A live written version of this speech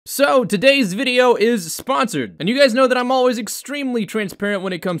So, today's video is sponsored, and you guys know that I'm always extremely transparent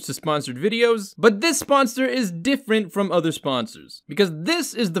when it comes to sponsored videos, but this sponsor is different from other sponsors, because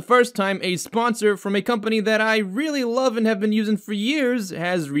this is the first time a sponsor from a company that I really love and have been using for years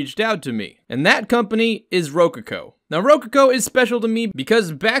has reached out to me, and that company is Rokoko. Now, Rokoko is special to me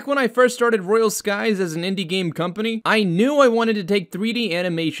because back when I first started Royal Skies as an indie game company, I knew I wanted to take 3D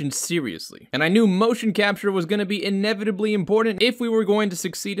animation seriously, and I knew motion capture was going to be inevitably important if we were going to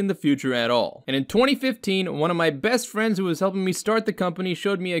succeed in the future at all. And in 2015, one of my best friends who was helping me start the company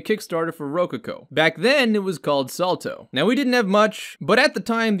showed me a Kickstarter for Rokoko. Back then, it was called Salto. Now, we didn't have much, but at the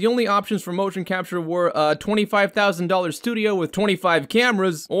time, the only options for motion capture were a $25,000 studio with 25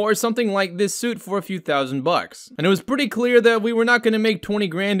 cameras, or something like this suit for a few $1,000s. And it was pretty clear that we were not going to make 20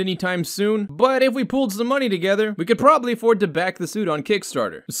 grand anytime soon, but if we pulled some money together, we could probably afford to back the suit on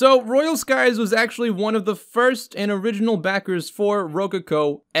Kickstarter. So Royal Skies was actually one of the first and original backers for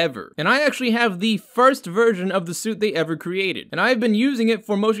Rokoko ever. And I actually have the first version of the suit they ever created. And I've been using it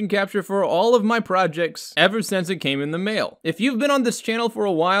for motion capture for all of my projects ever since it came in the mail. If you've been on this channel for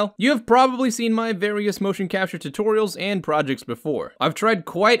a while, you have probably seen my various motion capture tutorials and projects before. I've tried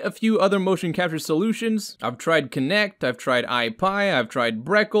quite a few other motion capture solutions. I've tried Connect, I've tried iPie, I've tried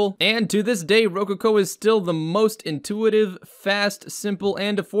Breckle, and to this day, Rokoko is still the most intuitive, fast, simple,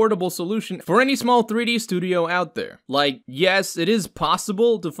 and affordable solution for any small 3D studio out there. Like, yes, it is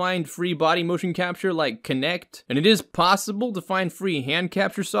possible to find free body motion capture like Connect, and it is possible to find free hand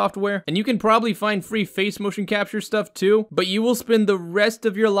capture software, and you can probably find free face motion capture stuff too, but you will spend the rest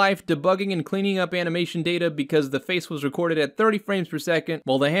of your life debugging and cleaning up animation data because the face was recorded at 30 frames per second,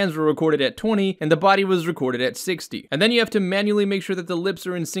 while the hands were recorded at 20, and the body was recorded at 60. And then you have to manually make sure that the lips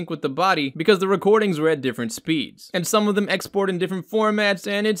are in sync with the body because the recordings were at different speeds. And some of them export in different formats,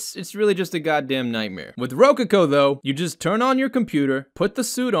 and it's really just a goddamn nightmare. With Rokoko though, you just turn on your computer, put the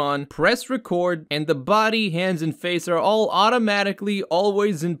suit on, press record, and the body, hands, and face are all automatically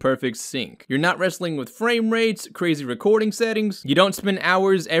always in perfect sync. You're not wrestling with frame rates, crazy recording settings. You don't spend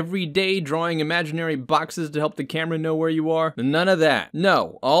hours every day drawing imaginary boxes to help the camera know where you are. None of that.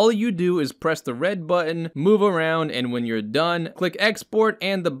 No, all you do is press the red button, move around, and when you're done, click export,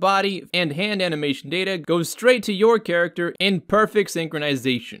 and the body and hand animation data goes straight to your character in perfect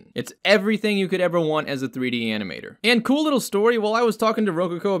synchronization. It's everything you could ever want as a 3D animator. And cool little story, while I was talking to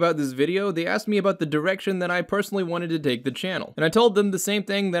Rokoko about this video, they asked me about the direction that I personally wanted to take the channel. And I told them the same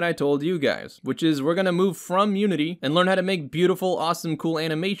thing that I told you guys, which is we're gonna move from Unity and learn how to make beautiful, awesome, cool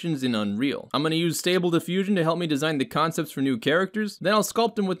animations in Unreal. I'm gonna use Stable Diffusion to help me design the concepts for new characters, then I'll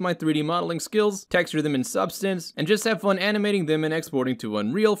sculpt them with my 3D modeling skills, texture them in Substance, and just have fun animating them and exporting to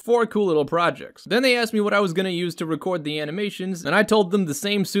Unreal for cool little projects. Then they asked me what I was gonna use to record the animations, and I told them the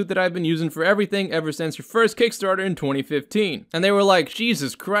same suit that I've been using for everything ever since your first Kickstarter in 2015. And they were like,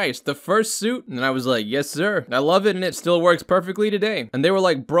 Jesus Christ, the first suit? And I was like, yes sir, I love it and it still works perfectly today. And they were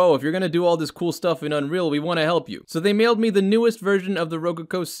like, bro, if you're gonna do all this cool stuff in Unreal, we wanna help you. So they mailed me the newest version of the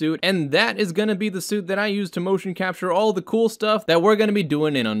Rokoko suit, and that is gonna be the suit that I use to motion capture all the cool stuff that we're gonna be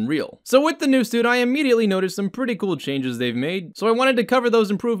doing in Unreal. So with the new suit, I immediately noticed some pretty cool changes they've made, so I wanted to cover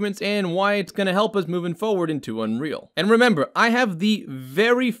those improvements and why it's gonna help us moving forward into Unreal. And remember, I have the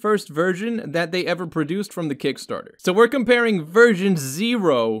very first version that they ever produced from the Kickstarter. So we're comparing version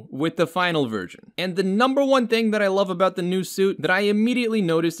 0 with the final version. And the number one thing that I love about the new suit that I immediately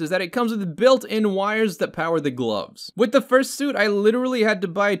noticed is that it comes with built-in wires that power the gloves. With the first suit, I literally had to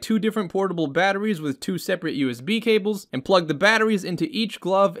buy 2 different portable batteries with 2 separate USB cables and plug the batteries into each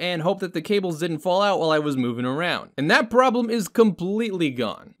glove and hope that the cables didn't fall out while I was moving around. And that problem is completely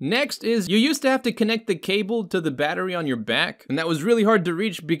gone. Next is, you used to have to connect the cable to the battery on your back, and that was really hard to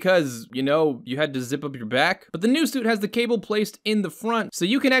reach because, you know, you had to zip up your back. But the new suit has the cable placed in the front, so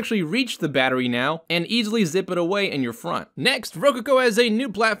you can actually reach the battery now and easily zip it away in your front. Next, Rokoko has a new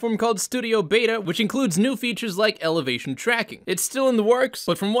platform called Studio Beta, which includes new features like elevation tracking. It's still in the works,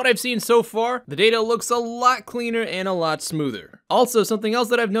 but from what I've seen so far, the data looks a lot cleaner and a lot smoother. Also, something else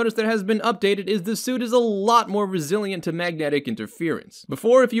that I've noticed that has been updated is the suit is a lot more resilient to magnetic interference.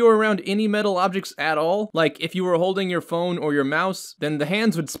 Before, if you were around any metal objects at all, like if you were holding your phone or your mouse, then the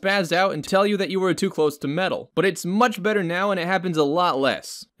hands would spaz out and tell you that you were too close to metal. But it's much better now and it happens a lot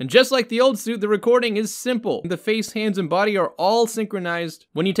less. And just like the old suit, the recording is simple. The face, hands, and body are all synchronized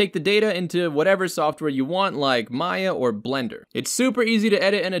when you take the data into whatever software you want, like Maya or Blender. It's super easy to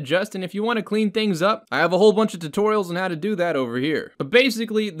edit and adjust, and if you want to clean things up, I have a whole bunch of tutorials on how to do that over here. But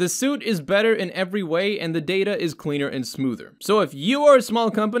basically, the suit is better in every way and the data is cleaner and smoother. So if you are a small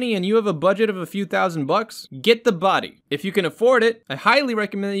company and you have a budget of a few $1000s, get the body. If you can afford it, I highly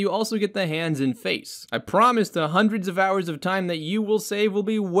recommend that you also get the hands and face. I promise the hundreds of hours of time that you will save will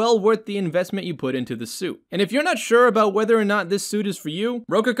be well worth the investment you put into the suit. And if you're not sure about whether or not this suit is for you,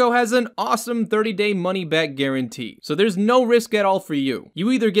 Rokoko has an awesome 30-day money-back guarantee. So there's no risk at all for you.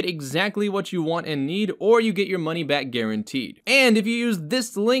 You either get exactly what you want and need, or you get your money back guaranteed. And if you use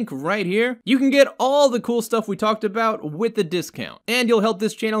this link right here, you can get all the cool stuff we talked about with a discount. And you'll help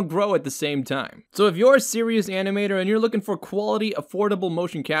this channel grow at the same time. So if you're a serious animator and you're looking for quality, affordable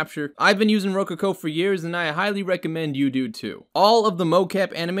motion capture, I've been using Rokoko for years and I highly recommend you do too. All of the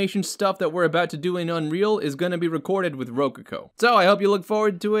mocap animation stuff that we're about to do in Unreal is going to be recorded with Rokoko. So I hope you look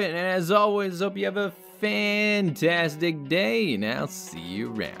forward to it, and as always, hope you have a fantastic day, and I'll see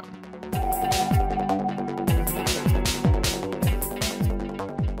you around.